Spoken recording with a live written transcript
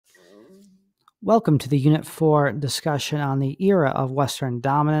Welcome to the Unit 4 discussion on the era of Western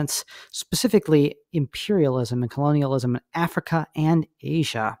dominance, specifically imperialism and colonialism in Africa and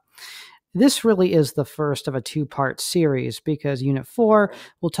Asia. This really is the first of a two-part series because Unit 4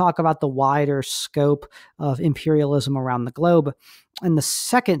 will talk about the wider scope of imperialism around the globe. And the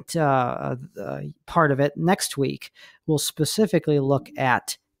second part of it next week will specifically look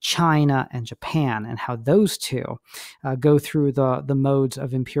at China and Japan and how those two go through the modes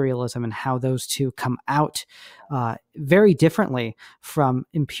of imperialism and how those two come out very differently from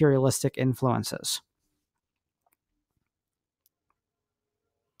imperialistic influences.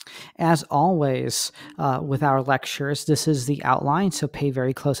 As always, with our lectures, this is the outline, so pay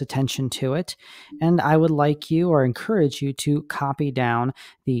very close attention to it. And I would like you or encourage you to copy down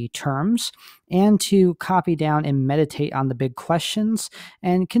the terms and to copy down and meditate on the big questions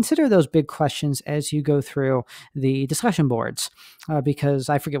and consider those big questions as you go through the discussion boards, because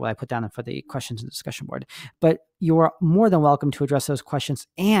I forget what I put down for the questions in the discussion board. But you are more than welcome to address those questions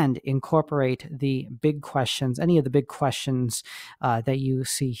and incorporate the big questions, any of the big questions that you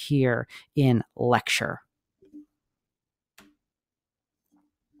see here in lecture.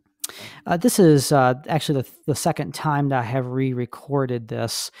 This is actually the second time that I have re-recorded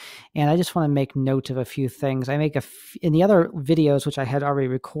this, and I just want to make note of a few things. In the other videos, which I had already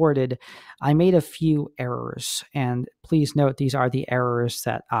recorded, I made a few errors, and please note these are the errors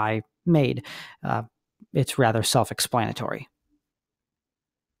that I made. It's rather self-explanatory.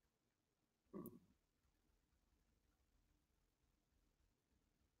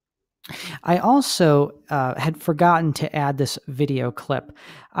 I also had forgotten to add this video clip.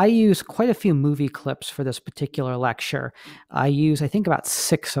 I use quite a few movie clips for this particular lecture. I think, about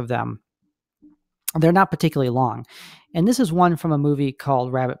 6 of them. They're not particularly long. And this is one from a movie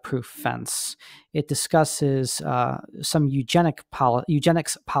called Rabbit Proof Fence. It discusses some eugenics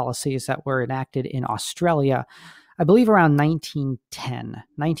policies that were enacted in Australia, I believe around 1900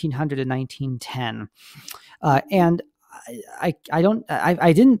 to 1910. And I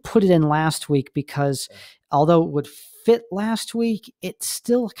didn't put it in last week because although it would fit last week, it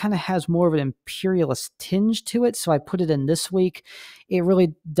still kind of has more of an imperialist tinge to it. So I put it in this week. It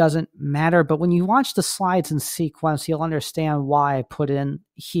really doesn't matter. But when you watch the slides in sequence, you'll understand why I put it in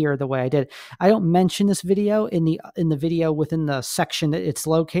here the way I did. I don't mention this video in the video within the section that it's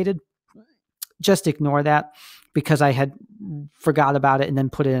located. Just ignore that, because I had forgot about it and then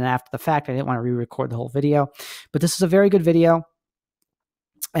put it in after the fact. I didn't want to re-record the whole video. But this is a very good video.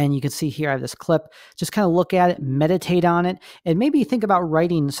 And you can see here I have this clip. Just kind of look at it, meditate on it, and maybe think about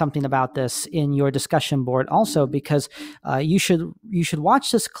writing something about this in your discussion board also, because you should watch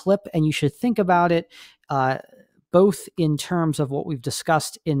this clip and you should think about it both in terms of what we've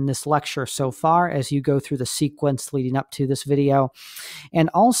discussed in this lecture so far as you go through the sequence leading up to this video, and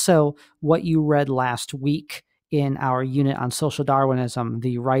also what you read last week in our unit on social Darwinism,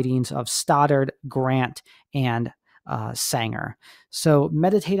 the writings of Stoddard, Grant, and Sanger. So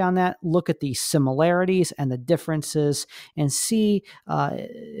meditate on that, look at the similarities and the differences, and see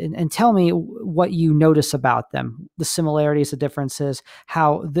and tell me what you notice about them, the similarities, the differences,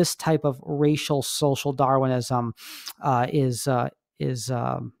 how this type of racial social Darwinism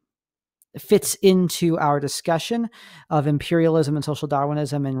fits into our discussion of imperialism and social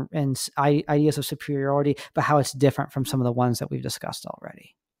Darwinism and ideas of superiority, but how it's different from some of the ones that we've discussed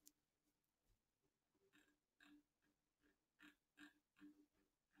already.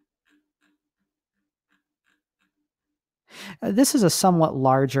 This is a somewhat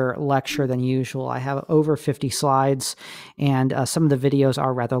larger lecture than usual. I have over 50 slides, and some of the videos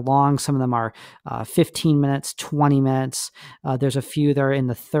are rather long. Some of them are 15 minutes, 20 minutes. There's a few that are in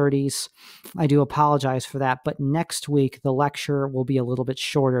the 30s. I do apologize for that, but next week the lecture will be a little bit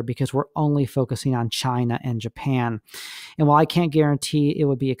shorter because we're only focusing on China and Japan. And while I can't guarantee it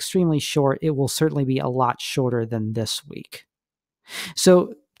would be extremely short, it will certainly be a lot shorter than this week.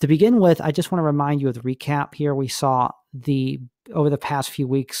 So to begin with, I just want to remind you of the recap here. We saw over the past few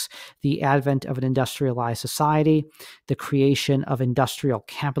weeks, the advent of an industrialized society, the creation of industrial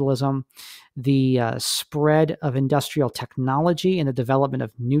capitalism, the spread of industrial technology and the development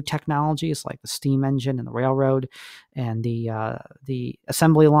of new technologies like the steam engine and the railroad, and the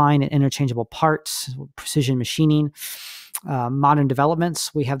assembly line and interchangeable parts, precision machining. Modern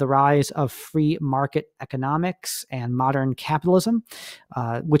developments, we have the rise of free market economics and modern capitalism,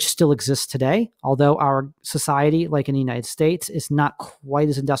 which still exists today, although our society, like in the United States, is not quite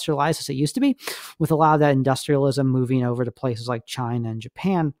as industrialized as it used to be, with a lot of that industrialism moving over to places like China and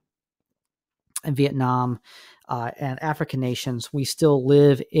Japan. and Vietnam and African nations, we still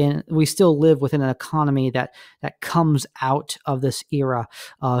live within an economy that comes out of this era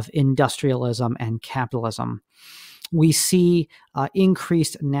of industrialism and capitalism. We see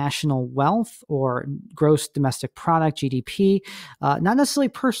increased national wealth or gross domestic product, GDP, not necessarily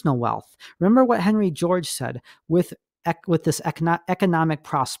personal wealth. Remember what Henry George said: with this economic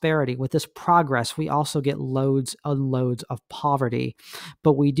prosperity, with this progress, we also get loads and loads of poverty.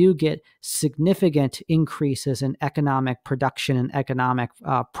 But we do get significant increases in economic production and economic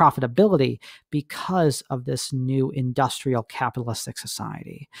profitability because of this new industrial capitalistic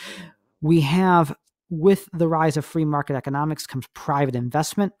society. We have, with the rise of free market economics, comes private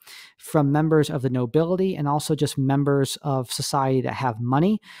investment from members of the nobility and also just members of society that have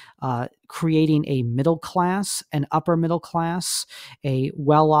money, creating a middle class, an upper middle class, a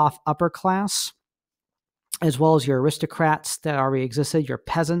well-off upper class, as well as your aristocrats that already existed, your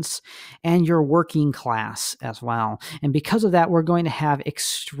peasants, and your working class as well. And because of that, we're going to have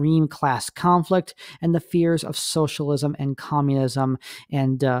extreme class conflict and the fears of socialism and communism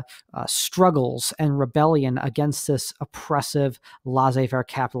and struggles and rebellion against this oppressive, laissez-faire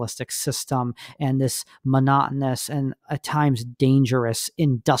capitalistic system and this monotonous and at times dangerous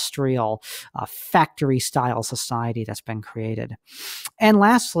industrial factory-style society that's been created. And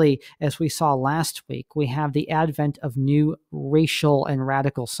lastly, as we saw last week, we have the advent of new racial and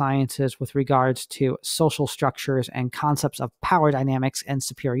radical sciences with regards to social structures and concepts of power dynamics and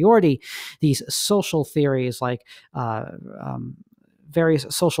superiority. These social theories like various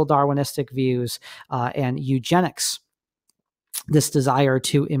social Darwinistic views and eugenics, this desire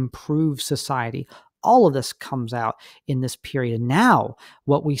to improve society. All of this comes out in this period. Now,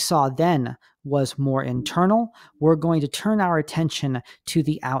 what we saw then was more internal. We're going to turn our attention to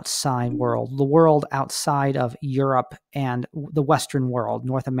the outside world, the world outside of Europe and the Western world,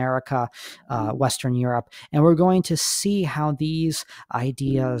 North America, Western Europe. And we're going to see how these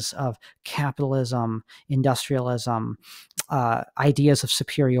ideas of capitalism, industrialism, ideas of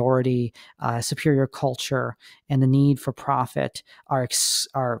superiority, superior culture, and the need for profit are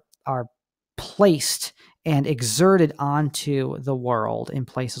placed and exerted onto the world in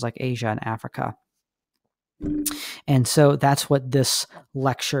places like Asia and Africa. And so that's what this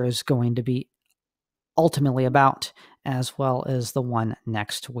lecture is going to be ultimately about, as well as the one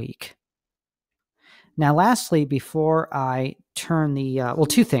next week. Now, lastly, before I turn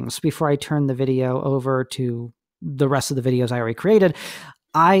two things before I turn the video over to the rest of the videos I already created.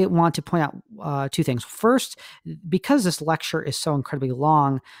 I want to point out two things. First, because this lecture is so incredibly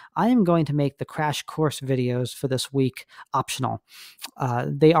long, I am going to make the crash course videos for this week optional. I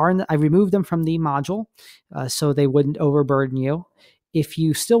removed them from the module so they wouldn't overburden you. If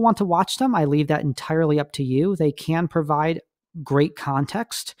you still want to watch them, I leave that entirely up to you. They can provide great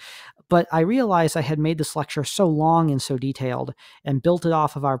context, but I realized I had made this lecture so long and so detailed and built it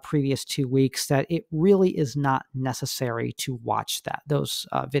off of our previous 2 weeks that it really is not necessary to watch those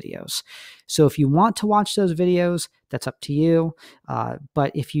videos. So if you want to watch those videos, that's up to you.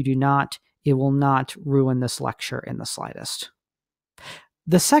 But if you do not, it will not ruin this lecture in the slightest.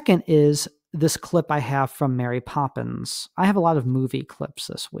 The second is this clip I have from Mary Poppins. I have a lot of movie clips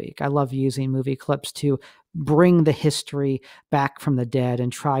this week. I love using movie clips to bring the history back from the dead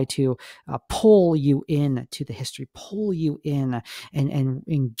and try to pull you in to the history, pull you in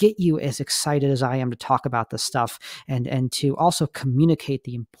and get you as excited as I am to talk about this stuff and to also communicate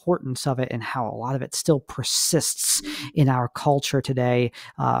the importance of it and how a lot of it still persists in our culture today,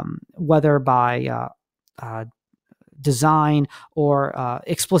 whether by design or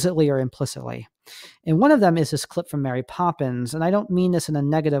explicitly or implicitly. And one of them is this clip from Mary Poppins, and I don't mean this in a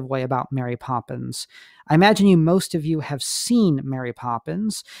negative way about Mary Poppins. I imagine most of you have seen Mary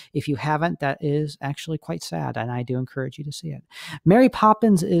Poppins. If you haven't, that is actually quite sad, and I do encourage you to see it. Mary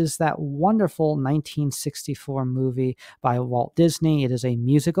Poppins is that wonderful 1964 movie by Walt Disney. It is a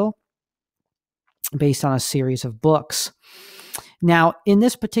musical based on a series of books. Now, in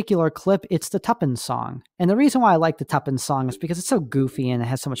this particular clip, it's the Tuppence song. And the reason why I like the Tuppence song is because it's so goofy and it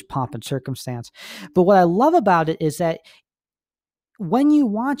has so much pomp and circumstance. But what I love about it is that when you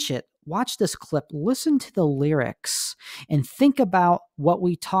watch this clip, listen to the lyrics and think about what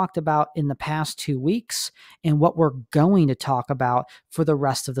we talked about in the past 2 weeks and what we're going to talk about for the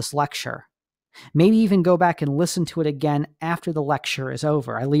rest of this lecture. Maybe even go back and listen to it again after the lecture is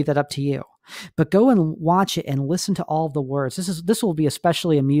over. I leave that up to you. But go and watch it and listen to all the words. This will be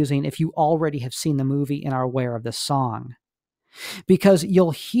especially amusing if you already have seen the movie and are aware of this song, because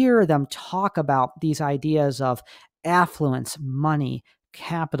you'll hear them talk about these ideas of affluence, money,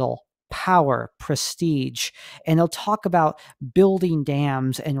 capital, power, prestige, and they'll talk about building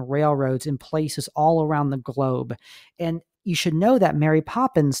dams and railroads in places all around the globe. And you should know that Mary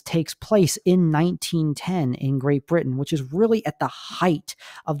Poppins takes place in 1910 in Great Britain, which is really at the height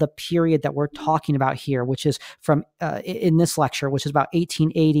of the period that we're talking about here, which is from in this lecture, which is about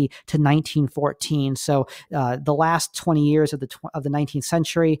 1880 to 1914. So the last 20 years of the 19th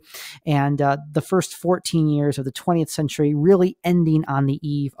century, and the first 14 years of the 20th century, really ending on the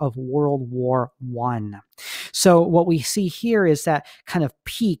eve of World War I. So what we see here is that kind of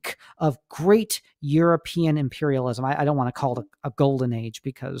peak of great European imperialism. I don't want to call it a golden age,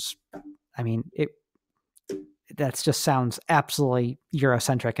 because I mean, that just sounds absolutely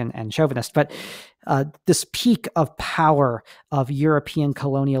Eurocentric and chauvinist, but this peak of power of European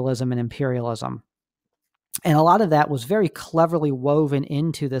colonialism and imperialism. And a lot of that was very cleverly woven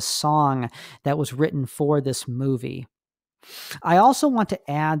into this song that was written for this movie. I also want to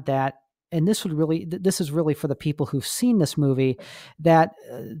add that, and this is really for the people who've seen this movie, that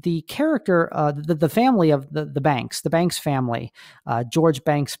the character, the family of the Banks family, George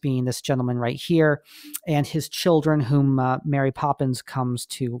Banks being this gentleman right here, and his children, whom Mary Poppins comes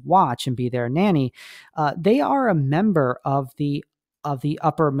to watch and be their nanny, they are a member of the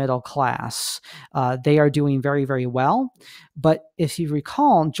upper middle class. They are doing very, very well. But if you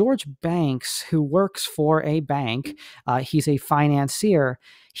recall, George Banks, who works for a bank, he's a financier.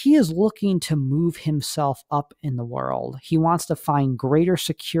 He is looking to move himself up in the world. He wants to find greater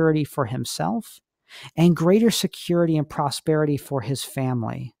security for himself and greater security and prosperity for his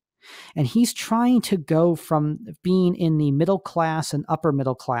family. And he's trying to go from being in the middle class and upper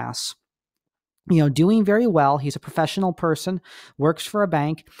middle class, doing very well. He's a professional person, works for a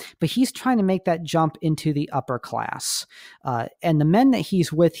bank, but he's trying to make that jump into the upper class. And the men that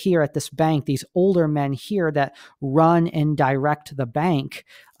he's with here at this bank, these older men here that run and direct the bank,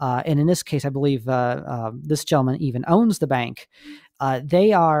 and in this case, I believe this gentleman even owns the bank.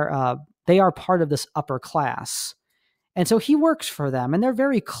 They are part of this upper class. And so he works for them, and they're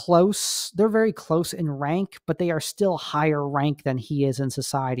very close. They're very close in rank, but they are still higher rank than he is in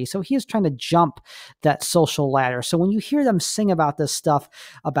society. So he is trying to jump that social ladder. So when you hear them sing about this stuff,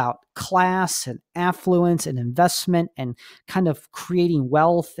 about class and affluence and investment and kind of creating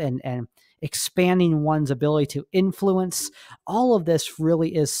wealth and expanding one's ability to influence, all of this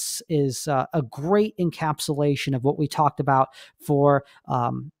really is a great encapsulation of what we talked about for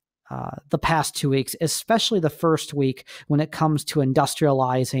the past 2 weeks, especially the first week when it comes to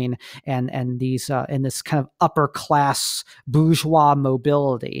industrializing and these and this kind of upper class bourgeois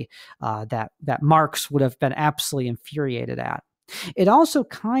mobility that Marx would have been absolutely infuriated at. It also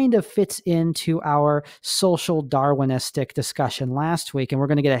kind of fits into our social Darwinistic discussion last week, and we're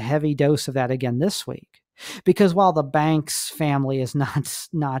going to get a heavy dose of that again this week, because while the Banks family is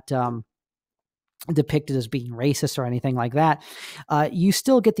not depicted as being racist or anything like that, you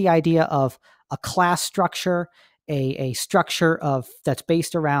still get the idea of a class structure, a structure that's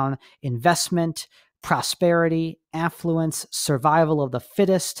based around investment, prosperity, affluence, survival of the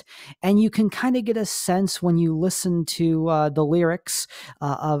fittest. And you can kind of get a sense when you listen to the lyrics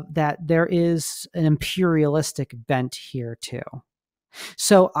of that there is an imperialistic bent here too.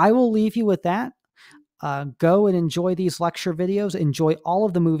 So I will leave you with that. Go and enjoy these lecture videos. Enjoy all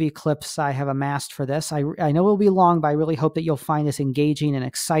of the movie clips I have amassed for this. I know it'll be long, but I really hope that you'll find this engaging and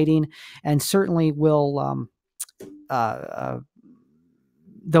exciting, and certainly will.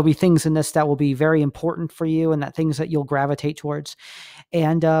 There'll be things in this that will be very important for you, and that things that you'll gravitate towards.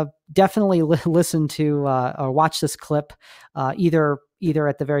 And definitely listen to or watch this clip either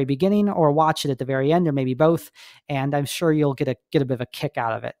at the very beginning or watch it at the very end, or maybe both. And I'm sure you'll get a bit of a kick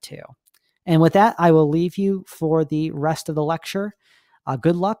out of it too. And with that, I will leave you for the rest of the lecture.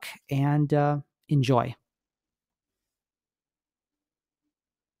 Good luck and enjoy.